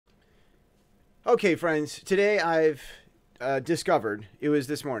Okay, friends, today I've discovered, it was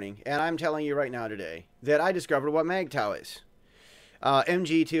this morning, and I'm telling you right now today, that I discovered what MAGTOW is.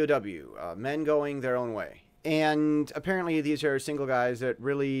 MGTOW, men going their own way. And apparently these are single guys that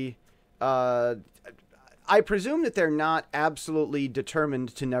really, uh, I presume that they're not absolutely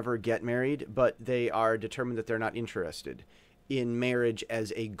determined to never get married, but they are determined that they're not interested in marriage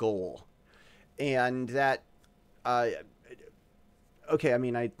as a goal. And that, uh, okay, I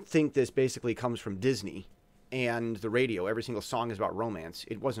mean, I think this basically comes from Disney and the radio. Every single song is about romance.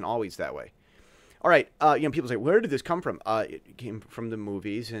 It wasn't always that way. All right, people say, where did this come from? It came from the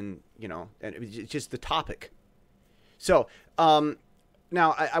movies, and and it's just the topic. So,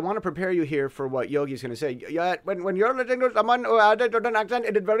 now I want to prepare you here for what Yogi's going to say. Yeah, when you're listening to someone who has a certain accent,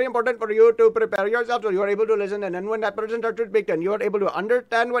 it is very important for you to prepare yourself so you are able to listen. And then when that person starts to speak, then you are able to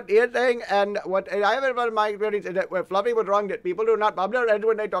understand what he is saying. And what I have in my experience is that where Fluffy was wrong, that people do not bob their heads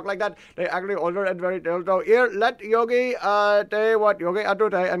when they talk like that. They actually older and very tall. So here, let Yogi say what Yogi had to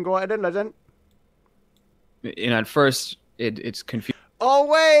say, and go ahead and listen. At first, it's confusing. Oh,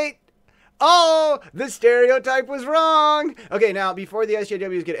 wait. Oh, the stereotype was wrong. Okay, now, before the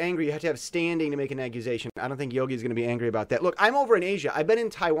SJWs get angry, you have to have standing to make an accusation. I don't think Yogi's going to be angry about that. Look, I'm over in Asia. I've been in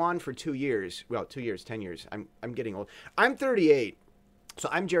Taiwan for 2 years. Well, 2 years, 10 years. I'm getting old. I'm 38, so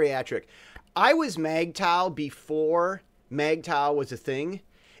I'm geriatric. I was MAGTOW before MAGTOW was a thing.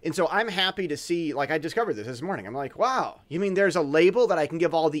 And so I'm happy to see, like, I discovered this morning. I'm like, wow, you mean there's a label that I can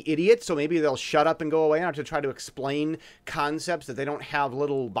give all the idiots so maybe they'll shut up and go away and have to try to explain concepts that they don't have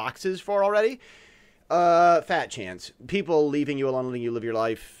little boxes for already? Fat chance. People leaving you alone, letting you live your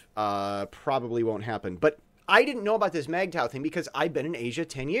life, probably won't happen. But I didn't know about this MAGTOW thing because I've been in Asia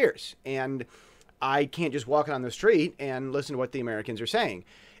 10 years. And I can't just walk on the street and listen to what the Americans are saying.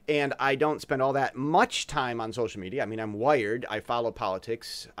 And I don't spend all that much time on social media. I mean, I'm wired. I follow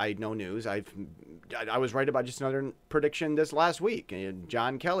politics. I know news. I was right about just another prediction this last week.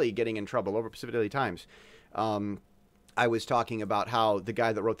 John Kelly getting in trouble over Pacific Daily Times. I was talking about how the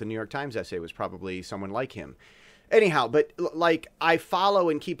guy that wrote the New York Times essay was probably someone like him. Anyhow, but like I follow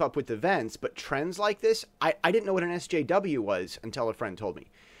and keep up with events, but trends like this, I didn't know what an SJW was until a friend told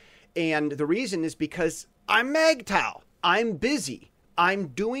me. And the reason is because I'm MAGTOW. I'm busy. I'm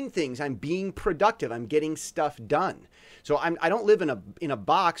doing things. I'm being productive. I'm getting stuff done. So I don't live in a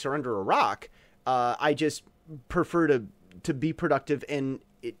box or under a rock. I just prefer to be productive and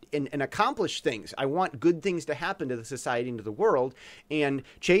accomplish things. I want good things to happen to the society and to the world, and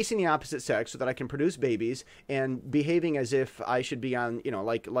chasing the opposite sex so that I can produce babies and behaving as if I should be on,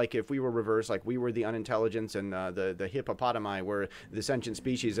 like if we were reversed, like we were the unintelligence and the hippopotami were the sentient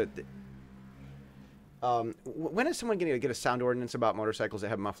species that. When is someone going to get a sound ordinance about motorcycles that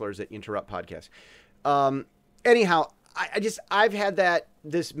have mufflers that interrupt podcasts? Anyhow, I've had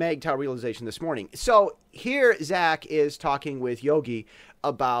this MAGTOW realization this morning. So here Zach is talking with Yogi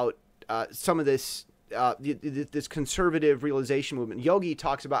about some of this this conservative realization movement. Yogi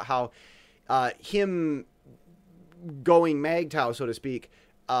talks about how him going MAGTOW, so to speak,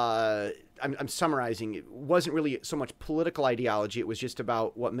 I'm summarizing, it wasn't really so much political ideology. It was just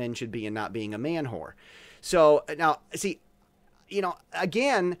about what men should be and not being a man whore. So now, see,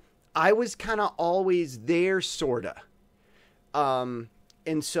 again, I was kind of always there, sort of.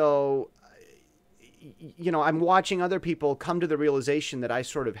 And so, I'm watching other people come to the realization that I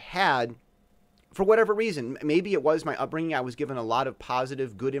sort of had for whatever reason. Maybe it was my upbringing. I was given a lot of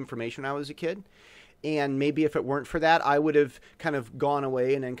positive, good information when I was a kid. And maybe if it weren't for that, I would have kind of gone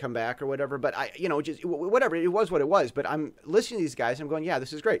away and then come back or whatever. But just whatever. It was what it was. But I'm listening to these guys. And I'm going, yeah,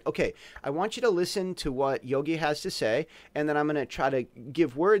 this is great. Okay, I want you to listen to what Yogi has to say. And then I'm going to try to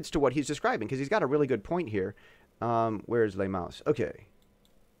give words to what he's describing because he's got a really good point here. Where's Le Mouse? Okay.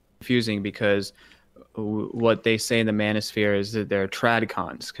 Confusing because what they say in the manosphere is that they're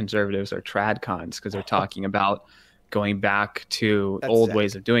tradcons. Conservatives are tradcons because they're talking about going back to old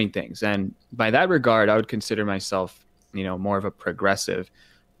ways of doing things. And by that regard, I would consider myself, more of a progressive,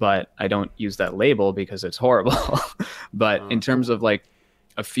 but I don't use that label because it's horrible. But in terms of like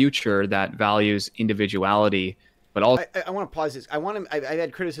a future that values individuality, but also... I want to pause this. I've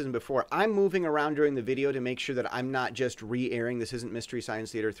had criticism before. I'm moving around during the video to make sure that I'm not just re-airing. This isn't Mystery Science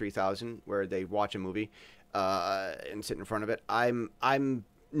Theater 3000 where they watch a movie and sit in front of it. I'm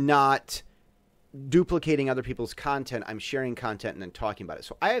not duplicating other people's content. I'm sharing content and then talking about it.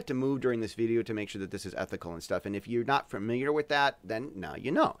 So I have to move during this video to make sure that this is ethical and stuff. And if you're not familiar with that, then now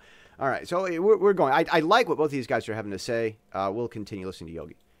you know. All right. So we're going. I like what both of these guys are having to say. We'll continue listening to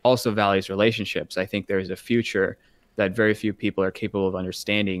Yogi. Also values relationships. I think there's a future that very few people are capable of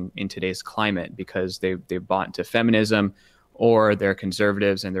understanding in today's climate because they've bought into feminism or they're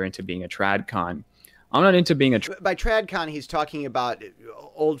conservatives and they're into being a tradcon. I'm not into being a by tradcon, he's talking about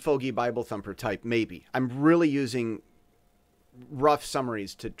old fogey Bible thumper type, maybe. I'm really using rough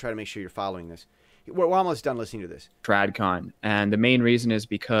summaries to try to make sure you're following this. We're almost done listening to this. Tradcon. And the main reason is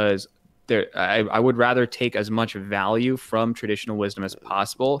because I would rather take as much value from traditional wisdom as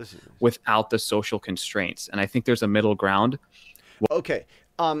possible without the social constraints. And I think there's a middle ground. Okay.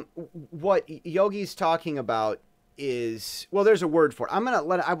 What Yogi's talking about is, well, there's a word for it.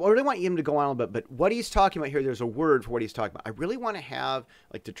 I really want him to go on a little bit, but what he's talking about here, there's a word for what he's talking about. I really want to have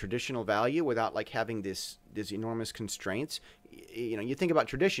like the traditional value without like having this enormous constraints. You know, you think about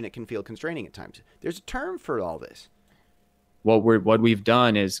tradition, it can feel constraining at times. There's a term for all this. What we've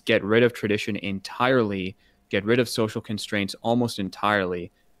done is get rid of tradition entirely, get rid of social constraints almost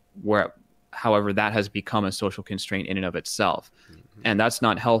entirely, however, that has become a social constraint in and of itself. Mm-hmm. And that's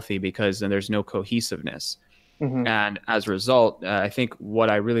not healthy because then there's no cohesiveness. Mm-hmm. And as a result, I think what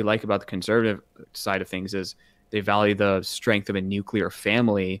I really like about the conservative side of things is they value the strength of a nuclear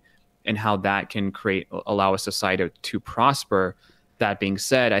family and how that can allow a society to prosper. That being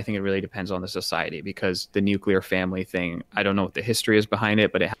said, I think it really depends on the society, because the nuclear family thing, I don't know what the history is behind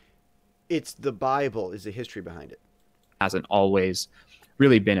it, but it's the Bible is the history behind it. Hasn't always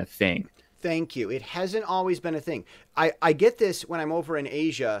really been a thing. Thank you. It hasn't always been a thing. I get this when I'm over in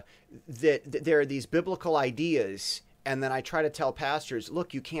Asia, that there are these biblical ideas, and then I try to tell pastors,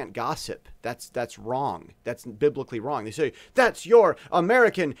 look, you can't gossip. That's wrong. That's biblically wrong. They say, that's your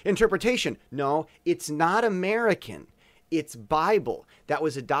American interpretation. No, it's not American. It's Bible. That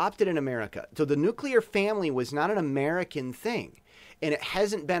was adopted in America. So the nuclear family was not an American thing, and it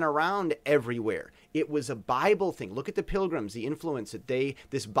hasn't been around everywhere. It was a Bible thing. Look at the Pilgrims, the influence that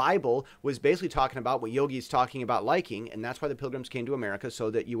this Bible was basically talking about what Yogi is talking about liking, and that's why the Pilgrims came to America,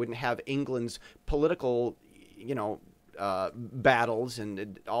 so that you wouldn't have England's political, battles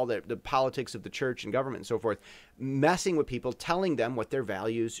and all the politics of the church and government and so forth, messing with people, telling them what their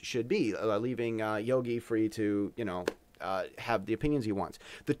values should be, leaving Yogi free to, have the opinions he wants.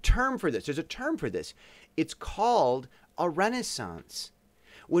 The term for this, there's a term for this. It's called a renaissance.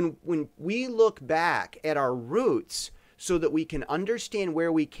 When we look back at our roots so that we can understand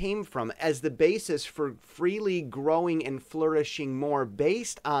where we came from as the basis for freely growing and flourishing more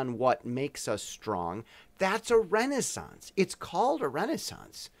based on what makes us strong, that's a renaissance. It's called a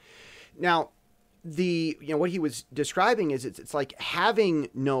renaissance. Now, what he was describing is it's like having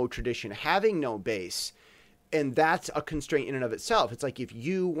no tradition, having no base. And that's a constraint in and of itself. It's like if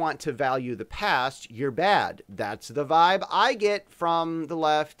you want to value the past, you're bad. That's the vibe I get from the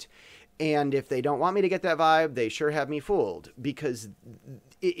left. And if they don't want me to get that vibe, they sure have me fooled. Because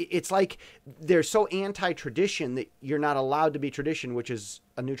it's like they're so anti-tradition that you're not allowed to be tradition, which is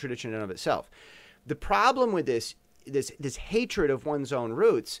a new tradition in and of itself. The problem with this hatred of one's own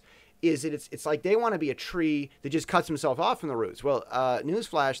roots is that it's like they want to be a tree that just cuts himself off from the roots. Well,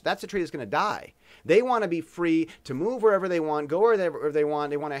 newsflash, that's a tree that's going to die. They want to be free to move wherever they want, go wherever they want.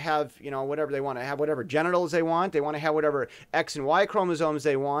 They want to have, whatever they want to have, whatever genitals they want. They want to have whatever X and Y chromosomes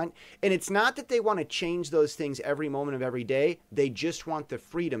they want. And it's not that they want to change those things every moment of every day. They just want the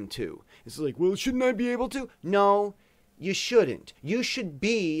freedom to. It's like, well, shouldn't I be able to? No. You shouldn't. You should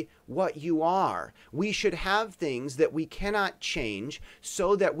be what you are. We should have things that we cannot change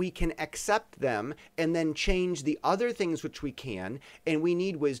so that we can accept them and then change the other things which we can, and we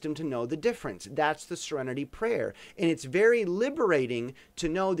need wisdom to know the difference. That's the serenity prayer. And it's very liberating to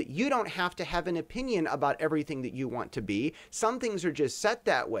know that you don't have to have an opinion about everything that you want to be. Some things are just set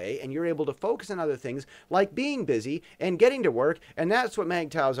that way, and you're able to focus on other things like being busy and getting to work, and that's what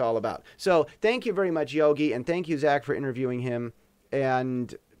MAGTOW is all about. So thank you very much, Yogi, and thank you, Zach, for interviewing him.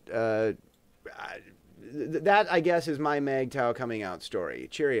 And that, I guess, is my MAGTOW coming out story.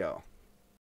 Cheerio.